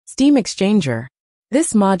Steam exchanger.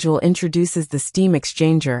 This module introduces the steam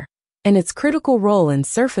exchanger and its critical role in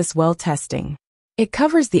surface well testing. It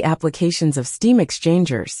covers the applications of steam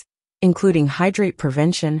exchangers, including hydrate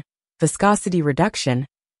prevention, viscosity reduction,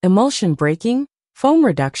 emulsion breaking, foam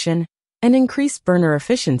reduction, and increased burner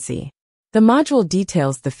efficiency. The module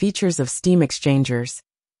details the features of steam exchangers,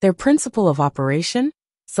 their principle of operation,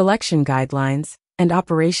 selection guidelines, and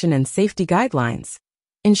operation and safety guidelines,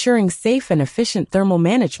 ensuring safe and efficient thermal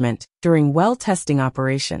management during well testing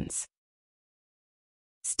operations.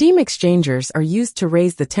 Steam exchangers are used to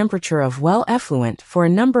raise the temperature of well effluent for a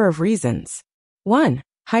number of reasons. 1.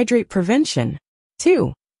 Hydrate prevention.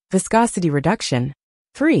 2. Viscosity reduction.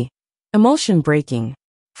 3. Emulsion breaking.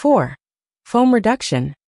 4. Foam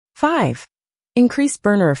reduction. 5. Increased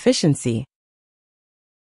burner efficiency.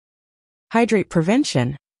 Hydrate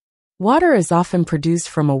prevention. Water is often produced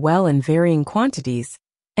from a well in varying quantities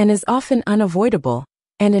and is often unavoidable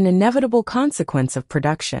and an inevitable consequence of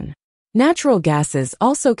production. Natural gases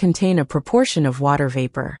also contain a proportion of water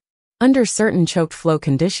vapor. Under certain choked flow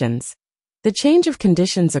conditions, the change of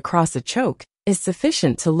conditions across a choke is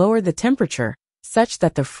sufficient to lower the temperature such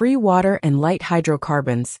that the free water and light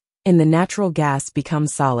hydrocarbons in the natural gas become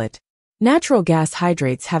solid. Natural gas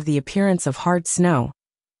hydrates have the appearance of hard snow,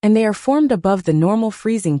 and they are formed above the normal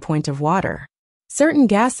freezing point of water. Certain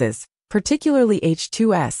gases, particularly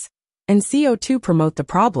H2S and CO2, promote the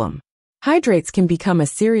problem. Hydrates can become a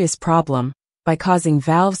serious problem by causing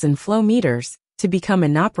valves and flow meters to become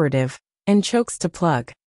inoperative and chokes to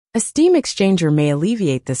plug. A steam exchanger may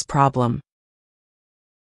alleviate this problem.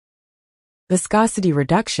 Viscosity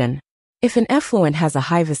reduction. If an effluent has a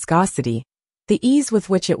high viscosity, the ease with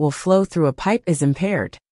which it will flow through a pipe is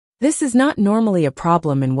impaired. This is not normally a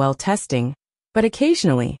problem in well testing, but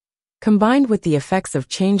occasionally, combined with the effects of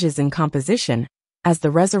changes in composition, as the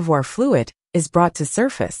reservoir fluid is brought to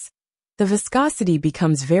surface, the viscosity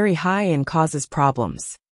becomes very high and causes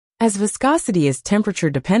problems. As viscosity is temperature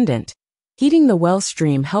dependent, heating the well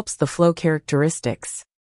stream helps the flow characteristics.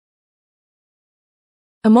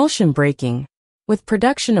 Emulsion breaking. With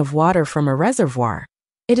production of water from a reservoir,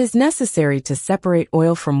 it is necessary to separate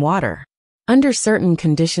oil from water. Under certain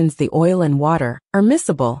conditions, the oil and water are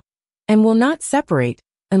miscible and will not separate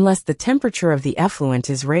unless the temperature of the effluent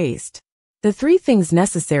is raised. The three things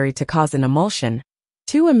necessary to cause an emulsion,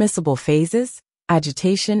 2 immiscible phases,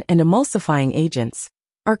 agitation, and emulsifying agents,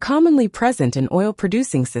 are commonly present in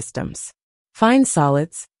oil-producing systems. Fine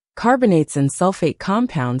solids, carbonates, and sulfate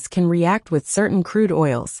compounds can react with certain crude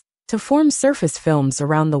oils to form surface films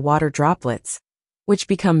around the water droplets, which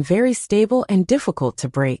become very stable and difficult to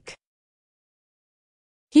break.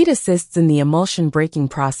 Heat assists in the emulsion breaking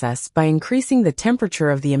process by increasing the temperature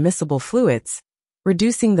of the immiscible fluids,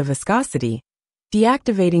 reducing the viscosity,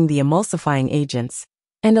 deactivating the emulsifying agents,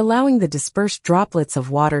 and allowing the dispersed droplets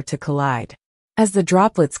of water to collide. As the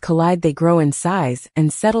droplets collide, they grow in size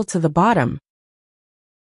and settle to the bottom.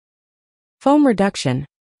 Foam reduction.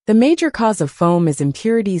 The major cause of foam is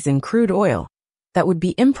impurities in crude oil that would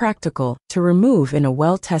be impractical to remove in a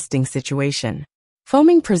well testing situation.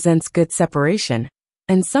 Foaming presents good separation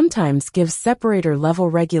and sometimes gives separator level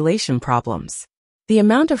regulation problems. The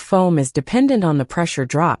amount of foam is dependent on the pressure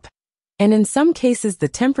drop, and in some cases the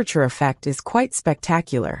temperature effect is quite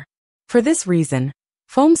spectacular. For this reason,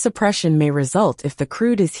 foam suppression may result if the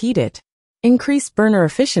crude is heated. Increased burner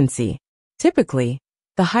efficiency. Typically,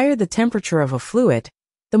 the higher the temperature of a fluid,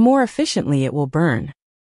 the more efficiently it will burn.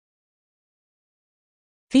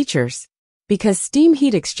 Features. Because steam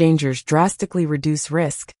heat exchangers drastically reduce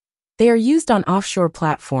risk, they are used on offshore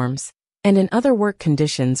platforms and in other work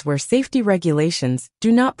conditions where safety regulations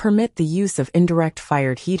do not permit the use of indirect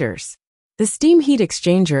fired heaters. The steam heat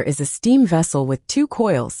exchanger is a steam vessel with 2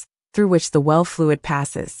 coils through which the well fluid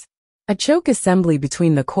passes. A choke assembly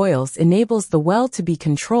between the coils enables the well to be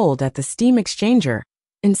controlled at the steam exchanger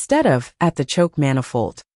instead of at the choke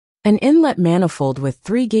manifold. An inlet manifold with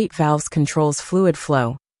 3 gate valves controls fluid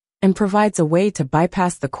flow and provides a way to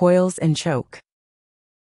bypass the coils and choke.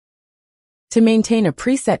 To maintain a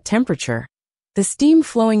preset temperature, the steam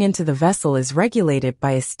flowing into the vessel is regulated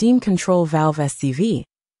by a steam control valve SCV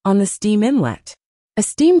on the steam inlet. A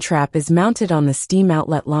steam trap is mounted on the steam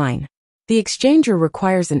outlet line. The exchanger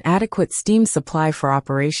requires an adequate steam supply for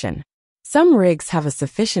operation. Some rigs have a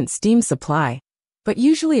sufficient steam supply, but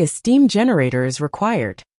usually a steam generator is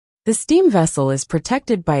required. The steam vessel is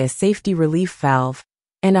protected by a safety relief valve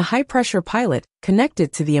and a high-pressure pilot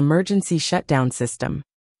connected to the emergency shutdown system.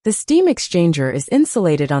 The steam exchanger is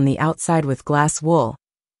insulated on the outside with glass wool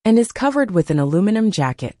and is covered with an aluminum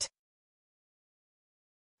jacket.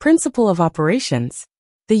 Principle of operations.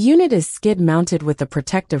 The unit is skid-mounted with a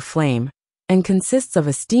protective flame and consists of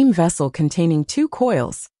a steam vessel containing 2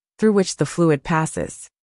 coils through which the fluid passes.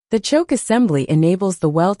 The choke assembly enables the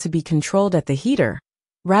well to be controlled at the heater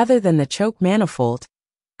rather than the choke manifold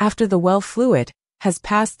after the well fluid has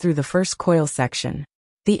passed through the first coil section.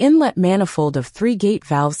 The inlet manifold of 3 gate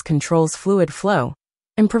valves controls fluid flow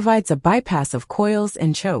and provides a bypass of coils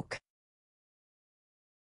and choke.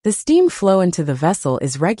 The steam flow into the vessel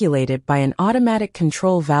is regulated by an automatic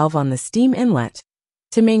control valve on the steam inlet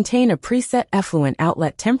to maintain a preset effluent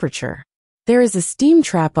outlet temperature. There is a steam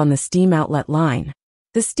trap on the steam outlet line.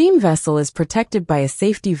 The steam vessel is protected by a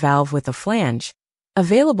safety valve with a flange,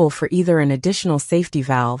 available for either an additional safety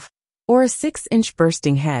valve or a 6-inch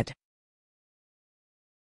bursting head.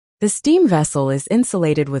 The steam vessel is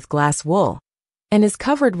insulated with glass wool and is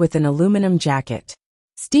covered with an aluminum jacket.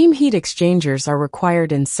 Steam heat exchangers are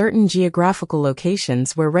required in certain geographical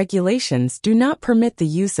locations where regulations do not permit the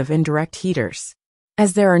use of indirect heaters.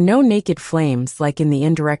 As there are no naked flames like in the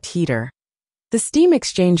indirect heater, the steam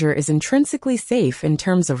exchanger is intrinsically safe in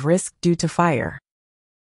terms of risk due to fire.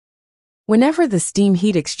 Whenever the steam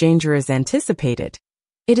heat exchanger is anticipated,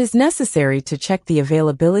 it is necessary to check the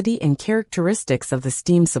availability and characteristics of the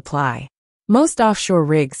steam supply. Most offshore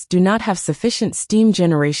rigs do not have sufficient steam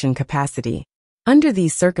generation capacity. Under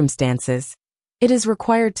these circumstances, it is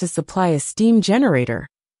required to supply a steam generator,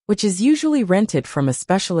 which is usually rented from a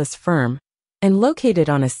specialist firm and located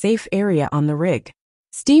on a safe area on the rig.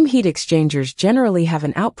 Steam heat exchangers generally have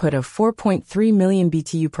an output of 4.3 million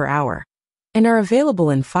BTU per hour and are available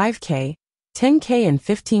in 5K, 10K and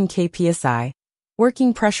 15K psi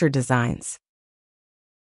working pressure designs.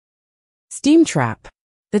 Steam trap.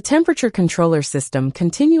 The temperature controller system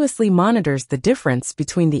continuously monitors the difference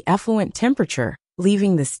between the effluent temperature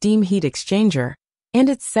leaving the steam heat exchanger and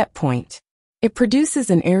its set point. It produces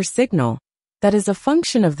an air signal that is a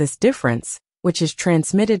function of this difference, which is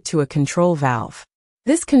transmitted to a control valve.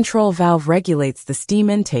 This control valve regulates the steam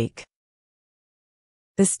intake.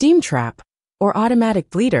 The steam trap, or automatic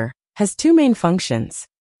bleeder, has 2 main functions.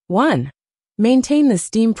 1. Maintain the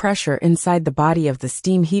steam pressure inside the body of the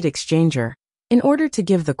steam heat exchanger in order to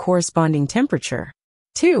give the corresponding temperature.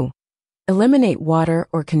 2. Eliminate water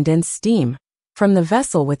or condensed steam from the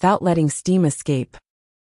vessel without letting steam escape.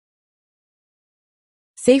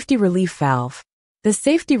 Safety relief valve. The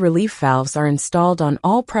safety relief valves are installed on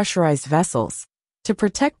all pressurized vessels to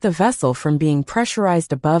protect the vessel from being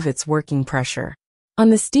pressurized above its working pressure. On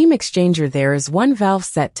the steam exchanger there is one valve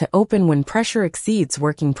set to open when pressure exceeds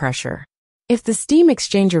working pressure. If the steam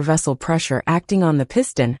exchanger vessel pressure acting on the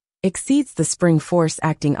piston exceeds the spring force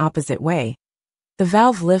acting opposite way, the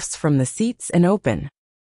valve lifts from the seats and open.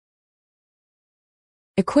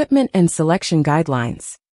 Equipment and selection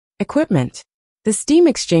guidelines. Equipment. The steam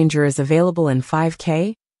exchanger is available in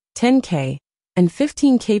 5K, 10K, and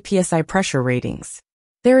 15K psi pressure ratings.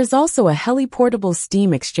 There is also a heli-portable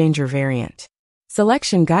steam exchanger variant.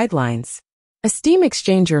 Selection guidelines. A steam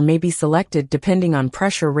exchanger may be selected depending on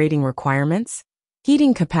pressure rating requirements,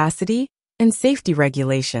 heating capacity, and safety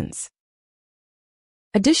regulations.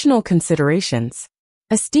 Additional considerations.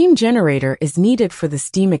 A steam generator is needed for the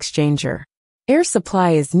steam exchanger. Air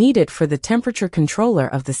supply is needed for the temperature controller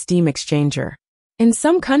of the steam exchanger. In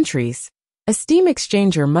some countries, a steam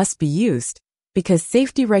exchanger must be used because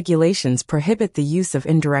safety regulations prohibit the use of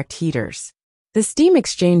indirect heaters. The steam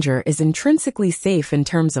exchanger is intrinsically safe in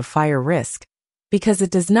terms of fire risk because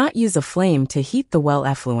it does not use a flame to heat the well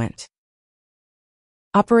effluent.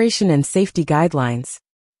 Operation and safety guidelines.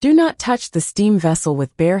 Do not touch the steam vessel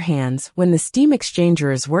with bare hands when the steam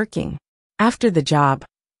exchanger is working. After the job,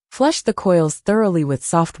 flush the coils thoroughly with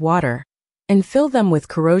soft water and fill them with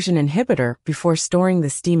corrosion inhibitor before storing the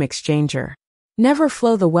steam exchanger. Never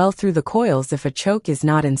flow the well through the coils if a choke is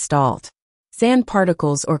not installed. Sand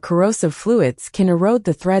particles or corrosive fluids can erode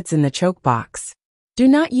the threads in the choke box. Do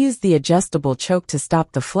not use the adjustable choke to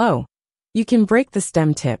stop the flow. You can break the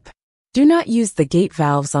stem tip. Do not use the gate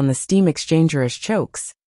valves on the steam exchanger as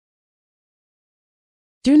chokes.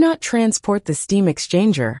 Do not transport the steam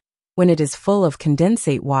exchanger when it is full of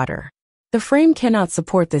condensate water. The frame cannot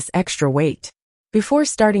support this extra weight. Before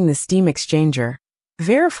starting the steam exchanger,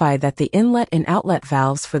 verify that the inlet and outlet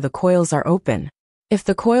valves for the coils are open. If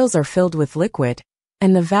the coils are filled with liquid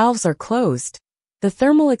and the valves are closed, the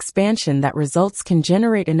thermal expansion that results can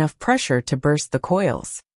generate enough pressure to burst the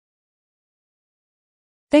coils.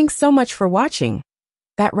 Thanks so much for watching.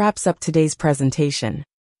 That wraps up today's presentation.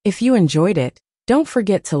 If you enjoyed it, don't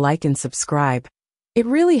forget to like and subscribe. It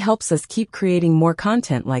really helps us keep creating more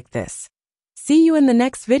content like this. See you in the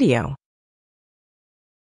next video.